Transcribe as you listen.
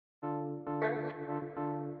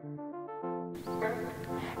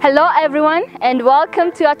Hello everyone and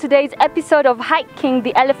welcome to our today's episode of Hiking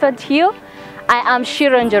the Elephant Hill. I am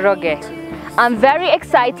Shiron Njoroge. I'm very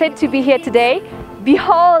excited to be here today.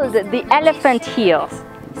 Behold the Elephant Hills.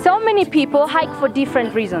 So many people hike for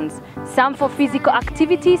different reasons. Some for physical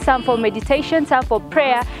activity, some for meditation, some for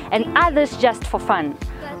prayer, and others just for fun.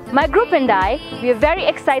 My group and I, we are very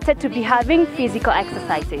excited to be having physical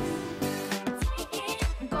exercises.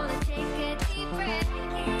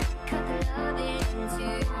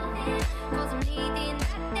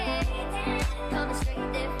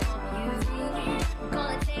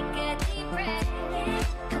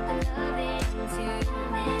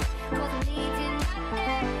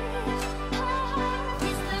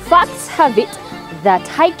 Facts have it that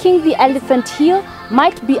hiking the Elephant Hill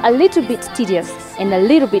might be a little bit tedious and a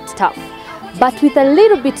little bit tough, but with a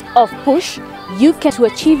little bit of push, you can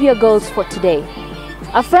achieve your goals for today.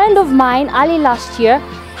 A friend of mine early last year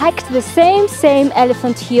hiked the same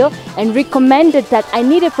Elephant Hill and recommended that I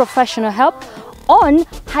needed professional help on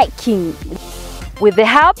hiking. With the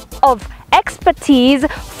help of expertise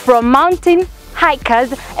from mountain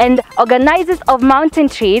hikers and organizers of mountain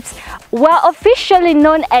trips, were officially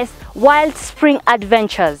known as Wild Spring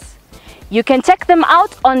Adventures. You can check them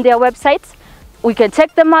out on their websites. We can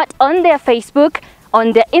check them out on their Facebook,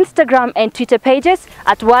 on their Instagram and Twitter pages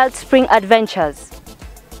at Wild Spring Adventures.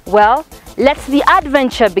 Well, let the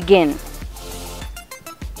adventure begin.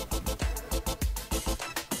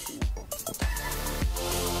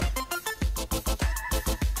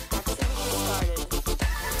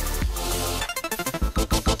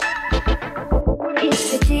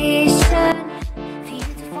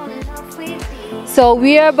 So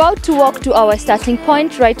we are about to walk to our starting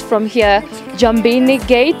point right from here, Njabini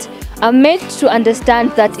gate. I'm made to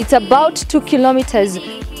understand that it's about 2 kilometers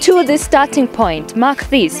to the starting point. Mark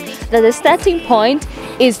this, that the starting point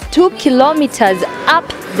is 2 kilometers up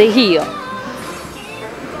the hill.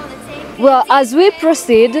 Well, as we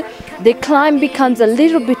proceed, the climb becomes a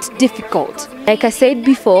little bit difficult. Like I said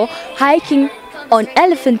before, hiking on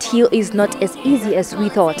Elephant Hill is not as easy as we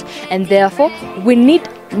thought, and therefore we need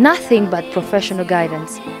nothing but professional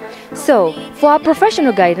guidance. So, for our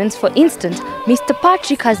professional guidance, for instance, Mr.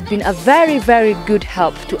 Patrick has been a very good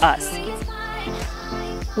help to us.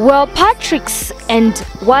 Well, Patrick's and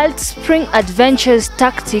Wild Spring Adventures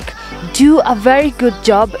tactic do a very good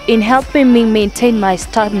job in helping me maintain my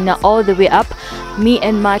stamina all the way up, me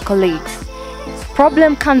and my colleagues.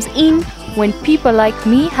 Problem comes in when people like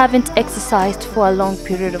me haven't exercised for a long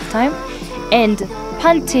period of time, and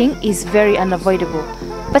panting is very unavoidable.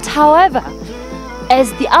 But however, as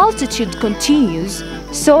the altitude continues,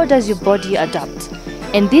 so does your body adapt,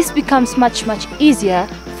 and this becomes much easier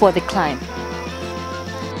for the climb.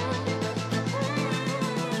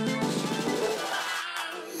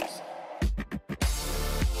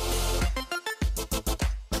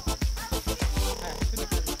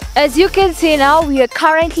 As you can see now, we are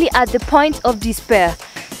currently at the point of despair.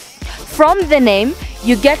 From the name,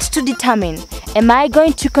 you get to determine, am I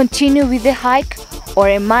going to continue with the hike or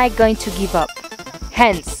am I going to give up?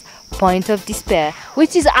 Hence, point of despair,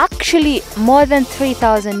 which is actually more than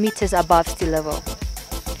 3,000 meters above sea level.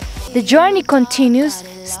 The journey continues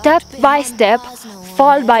step by step,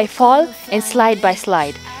 fall by fall, and slide by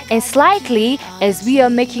slide. And slightly, as we are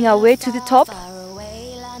making our way to the top,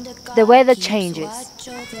 the weather changes.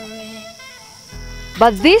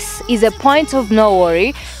 But this is a point of no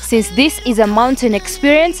worry, since this is a mountain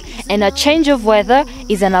experience and a change of weather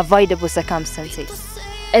is an avoidable circumstance.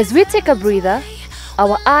 As we take a breather,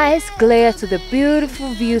 our eyes glare to the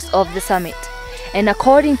beautiful views of the summit. And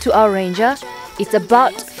according to our ranger, it's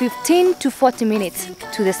about 15 to 40 minutes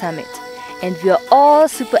to the summit. And we are all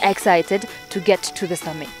super excited to get to the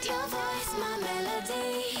summit.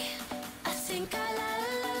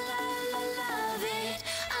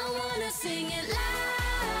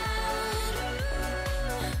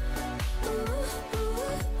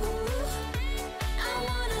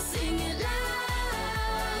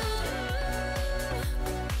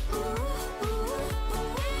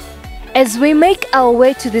 As we make our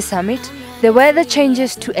way to the summit, the weather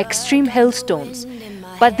changes to extreme hailstones.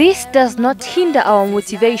 But this does not hinder our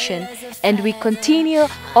motivation, and we continue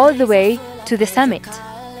all the way to the summit.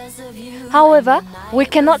 However, we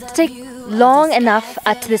cannot take long enough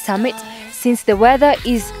at the summit since the weather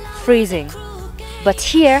is freezing. But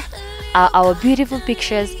here are our beautiful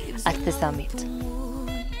pictures at the summit.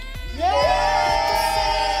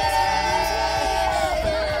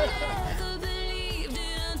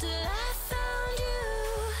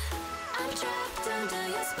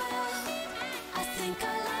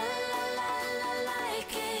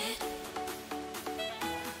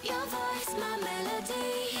 Your voice, my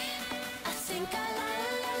melody.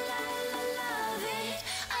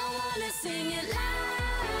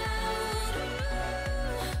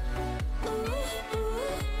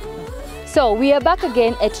 So we are back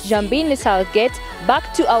again at Njabini South Gate,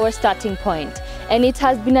 back to our starting point. And it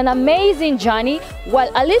has been an amazing journey, well,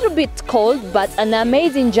 a little bit cold, but an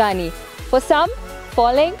amazing journey. For some,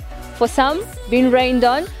 falling, for some, being rained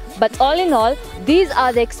on, but all in all, these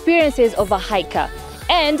are the experiences of a hiker.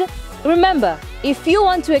 And remember, if you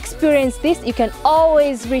want to experience this, you can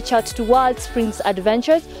always reach out to Wild Springs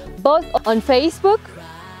Adventures, both on Facebook,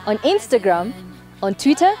 on Instagram, on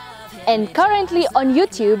Twitter, and currently on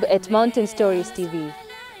YouTube at Mountain Stories TV.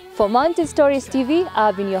 For Mountain Stories TV,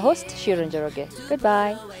 I've been your host, Shirin Njoroge.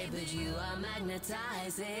 Goodbye.